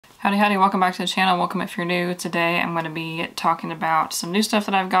Howdy howdy, welcome back to the channel. Welcome if you're new. Today I'm going to be talking about some new stuff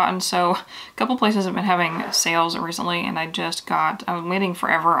that I've gotten. So a couple places have been having sales recently and I've been waiting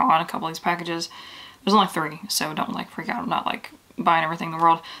forever on a couple of these packages. There's only 3, so don't like freak out. I'm not like buying everything in the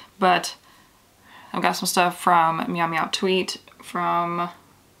world. But I've got some stuff from Meow Meow Tweet, from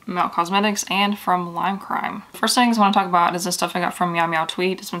Meow Cosmetics, and from Lime Crime. First things I want to talk about is the stuff I got from Meow Meow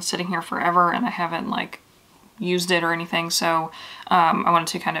Tweet. It's been sitting here forever and I haven't like used it or anything, so I wanted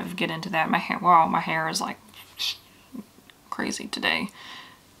to kind of get into that. My hair is like crazy today.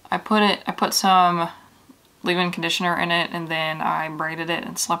 I put some leave-in conditioner in it and then I braided it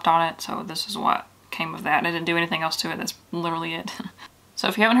and slept on it, so this is what came of that. I didn't do anything else to it. That's literally it. So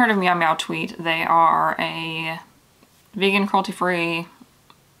if you haven't heard of Meow Meow Tweet, they are a vegan, cruelty-free,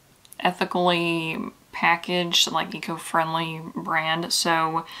 ethically packaged, like eco-friendly brand.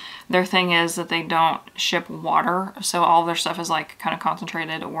 So their thing is that they don't ship water, so all of their stuff is like kind of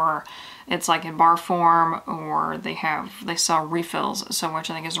concentrated, or it's like in bar form, or they sell refills, so which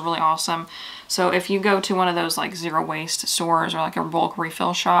I think is really awesome. So if you go to one of those like zero waste stores or like a bulk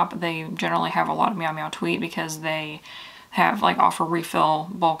refill shop, they generally have a lot of Meow Meow Tweet because they have like offer refill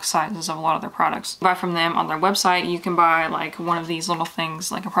bulk sizes of a lot of their products. Buy from them on their website. You can buy like one of these little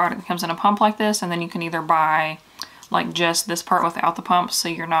things, like a product that comes in a pump like this, and then you can either buy like just this part without the pump, so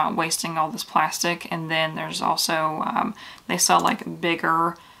you're not wasting all this plastic. And then there's also they sell like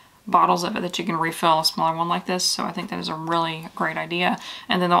bigger bottles of it that you can refill a smaller one like this, so I think that is a really great idea.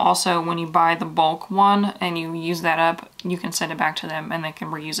 And then they'll also, when you buy the bulk one and you use that up, you can send it back to them and they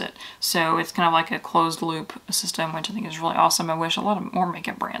can reuse it. So it's kind of like a closed loop system, which I think is really awesome. I wish a lot of more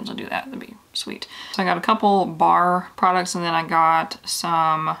makeup brands would do that. That'd be sweet. So I got a couple bar products, and then I got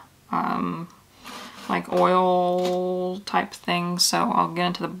some like oil type things. So I'll get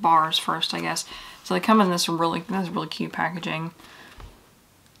into the bars first, I guess. So they come in this really cute packaging.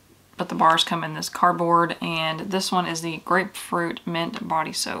 But the bars come in this cardboard, and this one is the grapefruit mint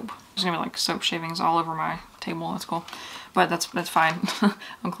body soap. There's gonna be like soap shavings all over my table. That's cool, but that's fine.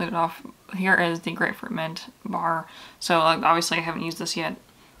 I'll clean it off. Here is the grapefruit mint bar. So like, obviously I haven't used this yet,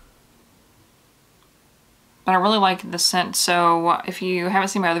 but I really like the scent. So if you haven't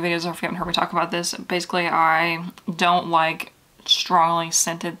seen my other videos, or if you haven't heard me talk about this, basically I don't like strongly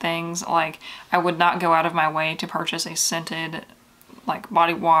scented things. Like I would not go out of my way to purchase a scented like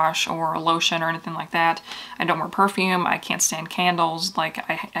body wash or lotion or anything like that. I don't wear perfume. I can't stand candles. Like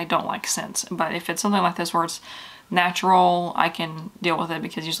I don't like scents. But if it's something like this where it's natural, I can deal with it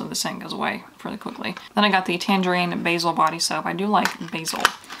because usually the scent goes away really quickly. Then I got the Tangerine Basil body soap. I do like basil.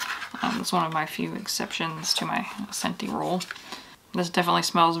 It's one of my few exceptions to my scenty rule. This definitely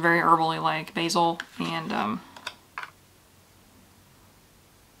smells very herbally like basil, and I'm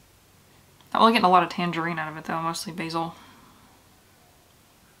really getting a lot of tangerine out of it though, mostly basil.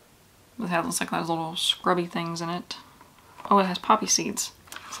 It has like those little scrubby things in it. Oh, it has poppy seeds.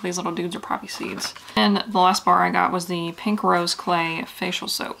 So these little dudes are poppy seeds. And the last bar I got was the Pink Rose Clay facial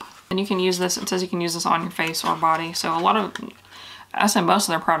soap. And you can use this, it says you can use this on your face or body. So I say most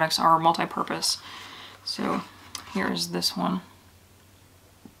of their products are multi-purpose. So here's this one.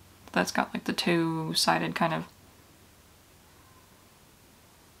 That's got like the two-sided kind of,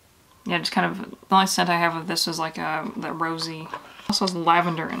 yeah, just kind of, the only scent I have of this is like the rosy. It also has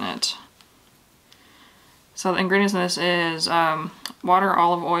lavender in it. So the ingredients in this is water,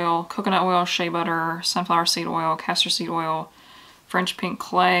 olive oil, coconut oil, shea butter, sunflower seed oil, castor seed oil, French pink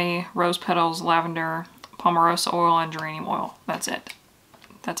clay, rose petals, lavender, palmarosa oil, and geranium oil. That's it.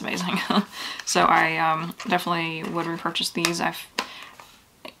 That's amazing. So I definitely would repurchase these.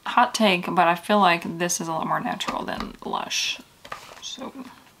 Hot take, but I feel like this is a lot more natural than Lush. So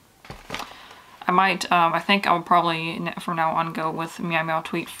I might, I think I'll probably from now on go with Meow Meow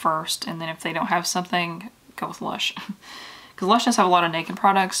Tweet first, and then if they don't have something, go with Lush. Because Lush does have a lot of naked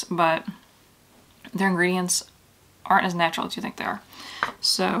products, but their ingredients aren't as natural as you think they are.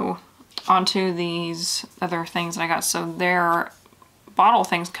 So onto these other things that I got. So their bottle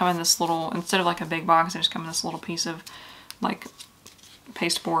things come in this little, instead of like a big box, they just come in this little piece of like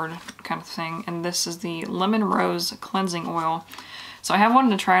pasteboard kind of thing. And this is the Lemon Rose Cleansing Oil. So I have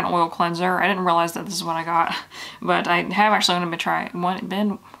wanted to try an oil cleanser. I didn't realize that this is what I got, but I have actually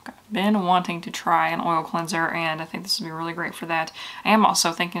been wanting to try an oil cleanser, and I think this would be really great for that. I am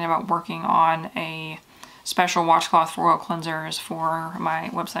also thinking about working on a special washcloth for oil cleansers for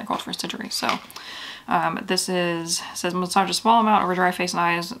my website, Gold for Stitchery. So this says massage a small amount over dry face and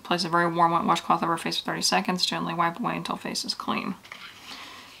eyes. Place a very warm wet washcloth over face for 30 seconds. Gently wipe away until face is clean.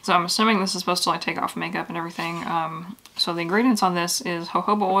 So I'm assuming this is supposed to like take off makeup and everything. So the ingredients on this is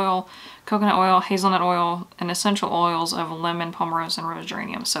jojoba oil, coconut oil, hazelnut oil, and essential oils of lemon, palmarosa, and rose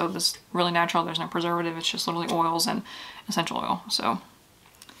geranium. So this is really natural. There's no preservative. It's just literally oils and essential oil. So,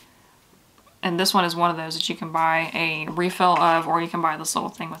 and this one is one of those that you can buy a refill of, or you can buy this little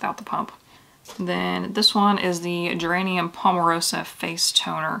thing without the pump. Then this one is the Geranium Palmarosa Face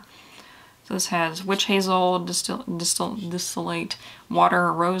Toner. So this has witch hazel, distillate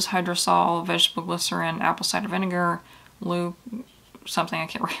water, rose hydrosol, vegetable glycerin, apple cider vinegar, something I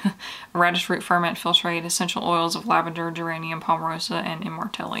can't read, radish root ferment, filtrate, essential oils of lavender, geranium, palmarosa, and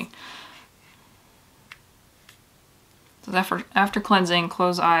immortelle. So after cleansing,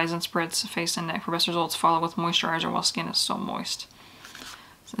 close eyes and spritz face and neck. For best results, follow with moisturizer while skin is still moist.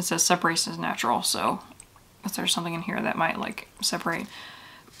 It says separates as natural, so if there's something in here that might like separate.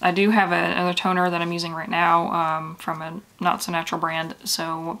 I do have another toner that I'm using right now from a not so natural brand,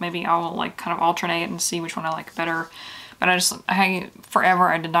 so maybe I'll like kind of alternate and see which one I like better. But forever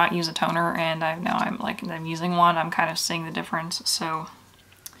I did not use a toner, and now I'm using one. I'm kind of seeing the difference, so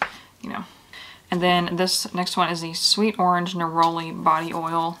you know. And then this next one is the Sweet Orange Neroli Body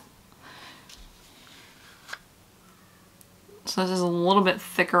Oil. So this is a little bit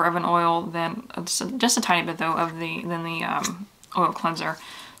thicker of an oil than, just a tiny bit though, than the oil cleanser.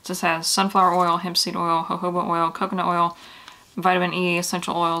 So this has sunflower oil, hemp seed oil, jojoba oil, coconut oil, vitamin E,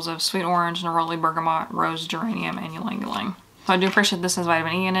 essential oils of sweet orange, neroli, bergamot, rose, geranium, and ylang ylang. So I do appreciate this has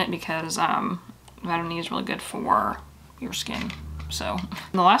vitamin E in it because vitamin E is really good for your skin. So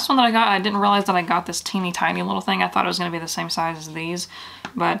the last one that I got, I didn't realize that I got this teeny tiny little thing. I thought it was going to be the same size as these,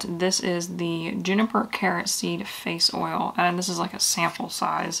 but this is the Juniper Carrot Seed Face Oil, and this is like a sample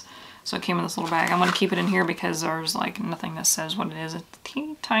size. So it came in this little bag. I'm going to keep it in here because there's like nothing that says what it is. It's a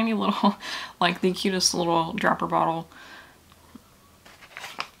teeny tiny little, like the cutest little dropper bottle.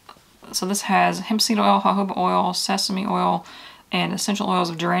 So this has hemp seed oil, jojoba oil, sesame oil, and essential oils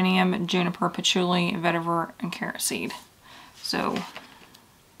of geranium, juniper, patchouli, vetiver, and carrot seed. So,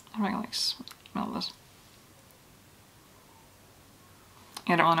 I'm gonna like smell this.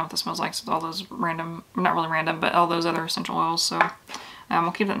 Yeah, I don't really know what this smells like with all those random, not really random, but all those other essential oils. So,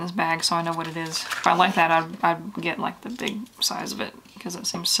 we'll keep that in this bag so I know what it is. If I like that, I'd get like the big size of it because it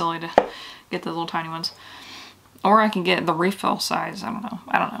seems silly to get the little tiny ones. Or I can get the refill size. I don't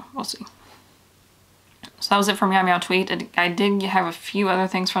know. We'll see. So that was it for Meow Meow Tweet. I did have a few other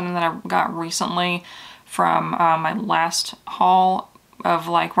things from them that I got recently from my last haul of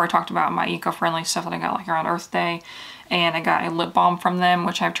like where I talked about my eco-friendly stuff that I got like around Earth Day. And I got a lip balm from them,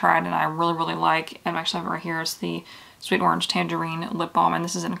 which I've tried and I really, really like. And I actually have it right here. It's the Sweet Orange Tangerine Lip Balm. And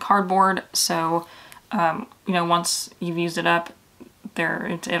this is in cardboard. So, you know, once you've used it up,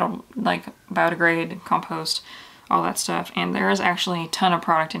 it'll like biodegrade, compost, all that stuff. And there is actually a ton of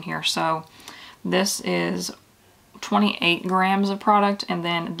product in here. So this is 28 grams of product, and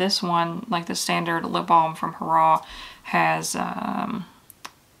then this one, like the standard lip balm from Hurrah, has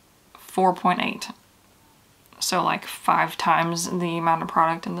 4.8. So like 5 times the amount of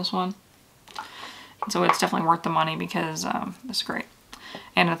product in this one. So it's definitely worth the money because it's great.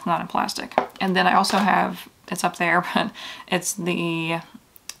 And it's not in plastic. And then I also have, it's up there, but it's the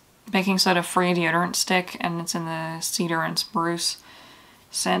baking soda free deodorant stick, and it's in the cedar and spruce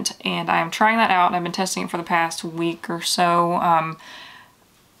scent, and I'm trying that out. I've been testing it for the past week or so.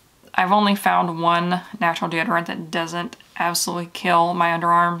 I've only found one natural deodorant that doesn't absolutely kill my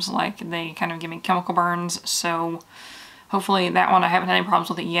underarms. Like, they kind of give me chemical burns, so hopefully that one I haven't had any problems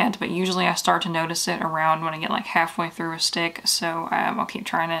with it yet, but usually I start to notice it around when I get like halfway through a stick, so I'll keep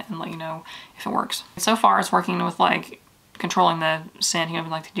trying it and let you know if it works. So far it's working with like controlling the scent, you know,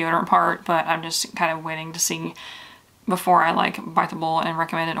 like the deodorant part, but I'm just kind of waiting to see before I like bite the bullet and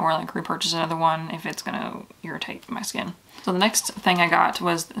recommend it or like repurchase another one if it's gonna irritate my skin. So the next thing I got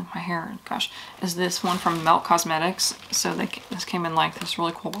was my hair, gosh, is this one from Melt Cosmetics. So this came in like this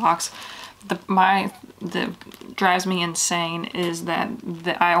really cool box. That drives me insane is that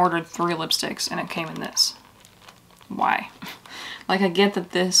I ordered 3 lipsticks and it came in this. Why? Like, I get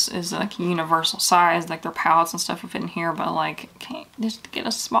that this is like a universal size, like their palettes and stuff will fit in here, but like, can't just get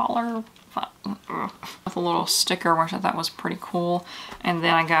a smaller with a little sticker, which I thought was pretty cool. And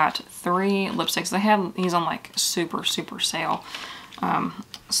then I got 3 lipsticks. They had these on like super sale.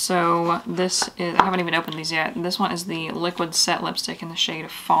 So this is, I haven't even opened these yet. This one is the Liquid Set Lipstick in the shade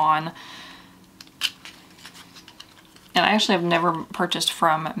Fawn. And I actually have never purchased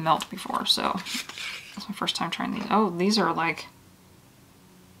from Melt before, so it's my first time trying these. Oh, these are like,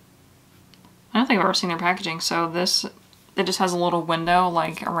 I don't think I've ever seen their packaging. So this, it just has a little window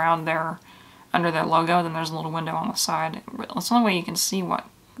like around their, under their logo, then there's a little window on the side. It's the only way you can see what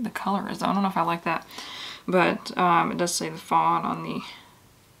the color is. I don't know if I like that. But it does say the fawn on the...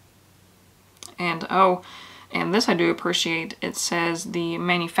 And oh, and this I do appreciate. It says the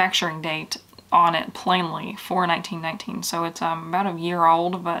manufacturing date on it plainly for 1919. So it's about a year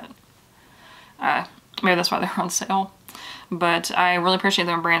old, but maybe that's why they're on sale. But I really appreciate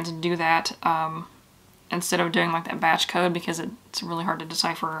that when brands do that instead of doing like that batch code, because it's really hard to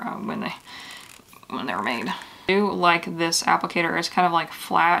decipher when they were made. I do like this applicator. It's kind of like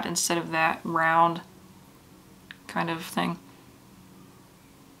flat instead of that round kind of thing.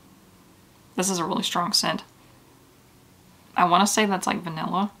 This is a really strong scent. I want to say that's like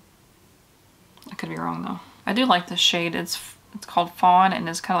vanilla. I could be wrong though. I do like this shade. It's called Fawn, and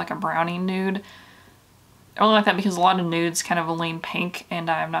it's kind of like a brownie nude. I really like that because a lot of nudes kind of lean pink, and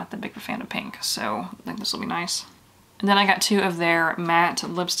I'm not that big of a fan of pink, so I think this will be nice. And then I got two of their matte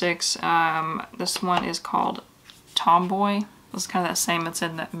lipsticks. This one is called Tomboy. This is kind of that same, it's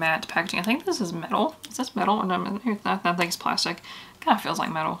in that matte packaging. I think this is metal. Is this metal? Or no, I think it's plastic. It kind of feels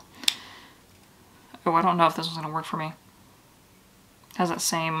like metal. Oh, I don't know if this one's going to work for me. It has that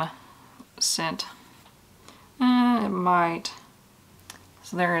same scent. It might.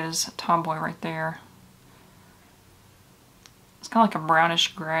 So there is Tomboy right there. It's kind of like a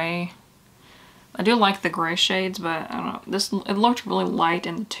brownish gray. I do like the gray shades, but I don't know. It looked really light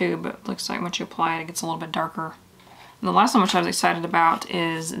in the tube, but it looks like once you apply it, it gets a little bit darker. And the last one, which I was excited about,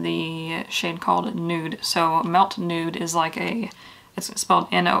 is the shade called Nude. So Melt Nude is like it's spelled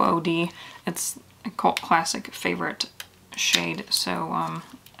N-O-O-D. It's a cult classic favorite shade. So, and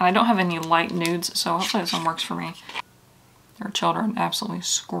I don't have any light nudes, so hopefully this one works for me. There are children absolutely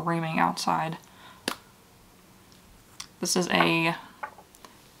screaming outside. This is a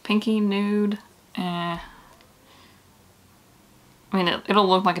pinky nude. I mean, it'll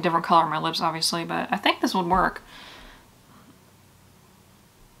look like a different color on my lips, obviously, but I think this would work.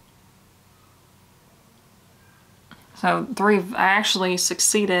 So I actually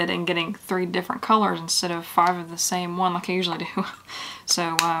succeeded in getting 3 different colors instead of 5 of the same one like I usually do.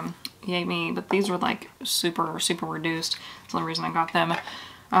 So, yay me. But these were like super, super reduced. That's the only reason I got them.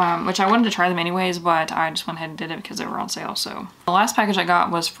 Which I wanted to try them anyways, but I just went ahead and did it because they were on sale. So the last package I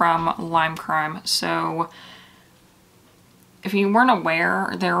got was from Lime Crime. So if you weren't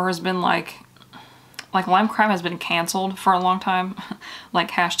aware, there has been like Lime Crime has been canceled for a long time.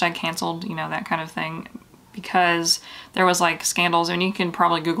 Like hashtag canceled, you know, that kind of thing. Because there was like scandals, and you can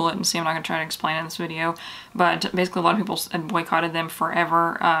probably Google it and see. I'm not going to try to explain it in this video, but basically a lot of people had boycotted them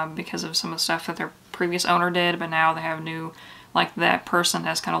forever because of some of the stuff that their previous owner did, but now they have new, like that person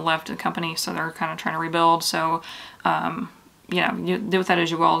has kind of left the company, so they're kind of trying to rebuild. So, you know, you do with that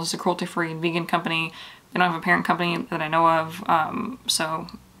as you will. It's a cruelty-free vegan company. They don't have a parent company that I know of, so,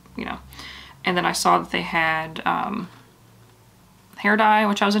 you know. And then I saw that they had hair dye,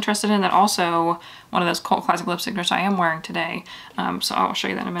 which I was interested in, that also one of those cult classic lipsticks, which I am wearing today. So I'll show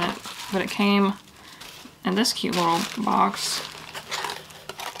you that in a minute. But it came in this cute little box.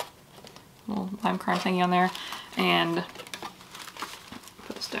 Little Lime Crime thingy on there. And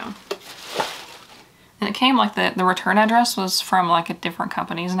put this down. And it came like the return address was from like a different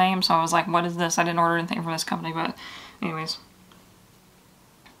company's name. So I was like, what is this? I didn't order anything from this company, but anyways.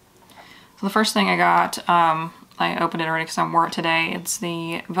 So the first thing I got, I opened it already because I wore it today. It's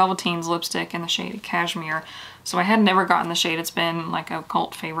the Velveteen's lipstick in the shade Cashmere. So I had never gotten the shade. It's been like a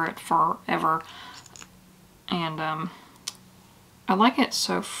cult favorite forever. And I like it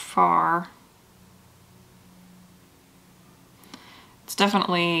so far. It's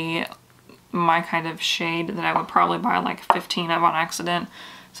definitely my kind of shade that I would probably buy like 15 of on accident.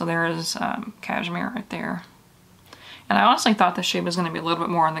 So there is Cashmere right there. And I honestly thought this shade was going to be a little bit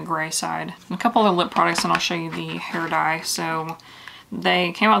more on the gray side. And a couple of lip products, and I'll show you the hair dye. So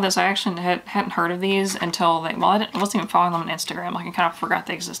they came out with this. I actually hadn't heard of these until I wasn't even following them on Instagram. Like I kind of forgot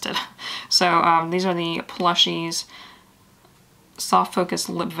they existed. So these are the Plushies Soft Focus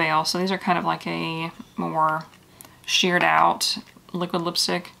Lip Veil. So these are kind of like a more sheared out liquid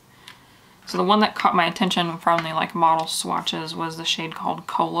lipstick. So the one that caught my attention from the like model swatches was the shade called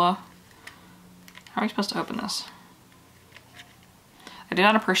Cola. How are you supposed to open this? I do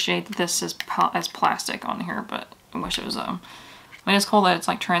not appreciate that this is as plastic on here, but I wish it was, I mean, it's cool that it's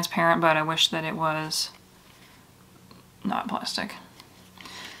like transparent, but I wish that it was not plastic.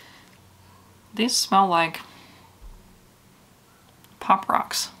 These smell like Pop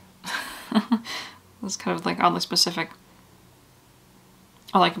Rocks. It's kind of like oddly specific.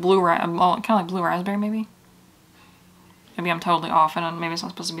 Or like well, kind of like blue raspberry maybe? Maybe I'm totally off and maybe it's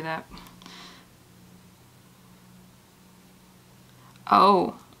not supposed to be that.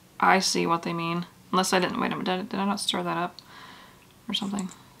 Oh, I see what they mean. Unless I didn't, wait a minute, did I not stir that up or something?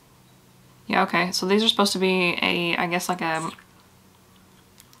 Yeah, okay, so these are supposed to be a, I guess like a,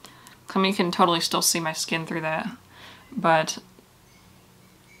 I mean, you can totally still see my skin through that, but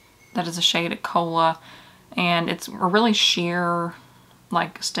that is a shade of Cola, and it's a really sheer,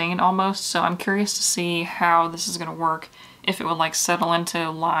 like, stain almost, so I'm curious to see how this is gonna work, if it would like settle into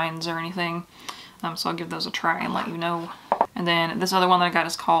lines or anything. So I'll give those a try and let you know. And then this other one that I got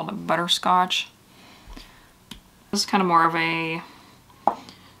is called Butterscotch. This is kind of more of a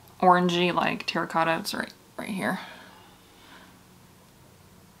orangey, like terracotta. It's right here.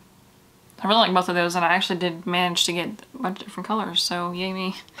 I really like both of those, and I actually did manage to get a bunch of different colors, so yay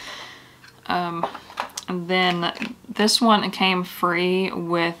me. And then this one came free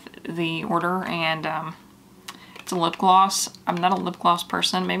with the order, and it's a lip gloss. I'm not a lip gloss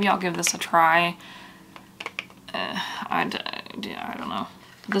person. Maybe I'll give this a try. I don't know.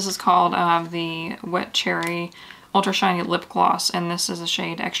 This is called the Wet Cherry Ultra Shiny Lip Gloss, and this is a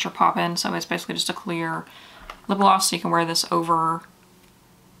shade Extra Poppin', so it's basically just a clear lip gloss, so you can wear this over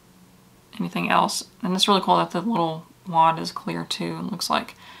anything else. And it's really cool that the little wand is clear too. It looks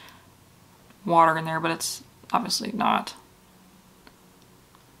like water in there, but it's obviously not.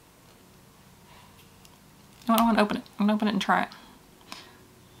 No, I want to open it. I'm gonna open it and try it.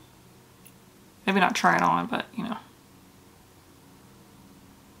 Maybe not try it on, but you know.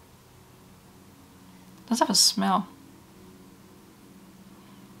 It does have a smell.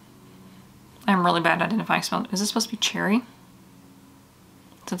 I'm really bad at identifying smell. Is this supposed to be cherry?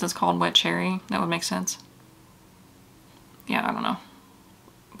 Since it's called Wet Cherry, that would make sense. Yeah, I don't know.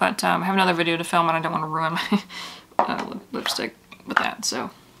 But I have another video to film and I don't want to ruin my lipstick with that, so.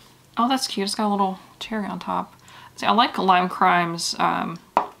 Oh, that's cute. It's got a little cherry on top. See, I like Lime Crime's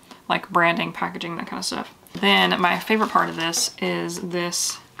like branding, packaging, that kind of stuff. Then my favorite part of this is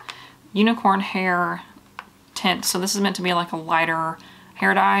this unicorn hair tint. So this is meant to be like a lighter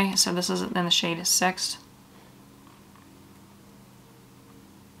hair dye. So this is, then the shade is Sext.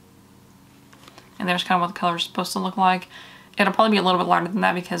 And there's kind of what the color is supposed to look like. It'll probably be a little bit lighter than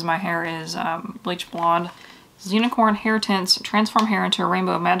that because my hair is bleach blonde. This unicorn hair tints transform hair into a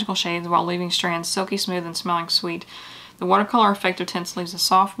rainbow of magical shades while leaving strands silky smooth and smelling sweet. The watercolor effect of tints leaves a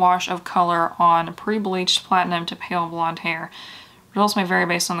soft wash of color on pre-bleached platinum to pale blonde hair. Results may vary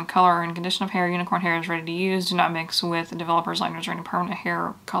based on the color and condition of hair. Unicorn hair is ready to use. Do not mix with developers, liners, or any permanent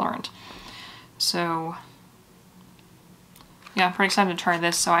hair colorant. So, yeah, I'm pretty excited to try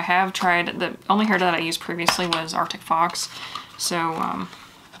this. So I have tried, the only hair dye that I used previously was Arctic Fox. So,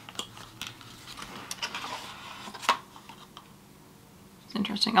 it's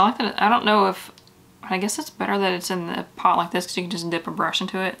interesting. I like that. I don't know if, I guess it's better that it's in the pot like this because you can just dip a brush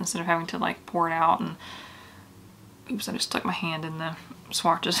into it instead of having to like pour it out and, oops, I just stuck my hand in the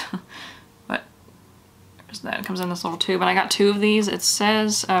swatches. But there's that. It comes in this little tube, and I got 2 of these. It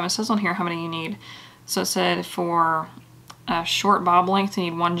says on here how many you need. So it said for a short bob length you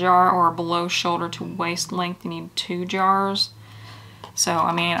need 1 jar, or below shoulder to waist length you need 2 jars. So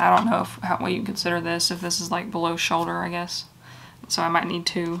I mean, I don't know what you consider this, if this is like below shoulder, I guess. So I might need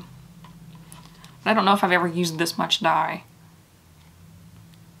 2. I don't know if I've ever used this much dye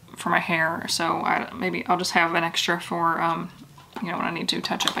for my hair, so maybe I'll just have an extra for, you know, when I need to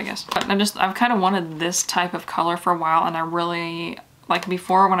touch up, I guess. But I've kind of wanted this type of color for a while, and I really, like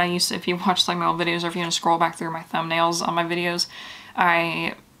before when I used to, if you watch like my old videos, or if you want to scroll back through my thumbnails on my videos,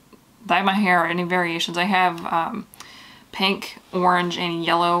 I dye my hair any variations. I have pink, orange, and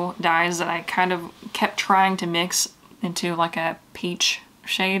yellow dyes that I kind of kept trying to mix into like a peach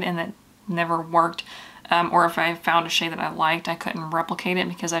shade, and that never worked. Or if I found a shade that I liked, I couldn't replicate it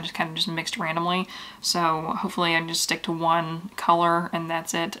because I just kind of just mixed randomly. So hopefully I just stick to one color and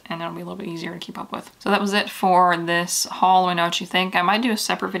that's it, and it'll be a little bit easier to keep up with. So that was it for this haul. Let me know what you think. I might do a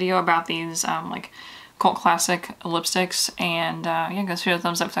separate video about these like cult classic lipsticks, and yeah, give this video a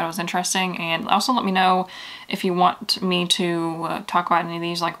thumbs up if that was interesting, and also let me know if you want me to talk about any of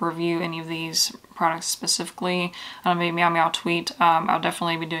these, like review any of these products specifically. Maybe Meow Meow Tweet. I'll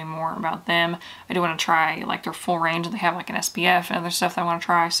definitely be doing more about them. I do want to try like their full range, and they have like an SPF and other stuff that I want to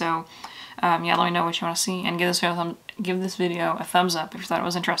try. So yeah, let me know what you want to see, and give this video a thumbs up if you thought it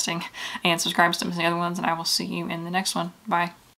was interesting, and subscribe to some of the other ones, and I will see you in the next one. Bye.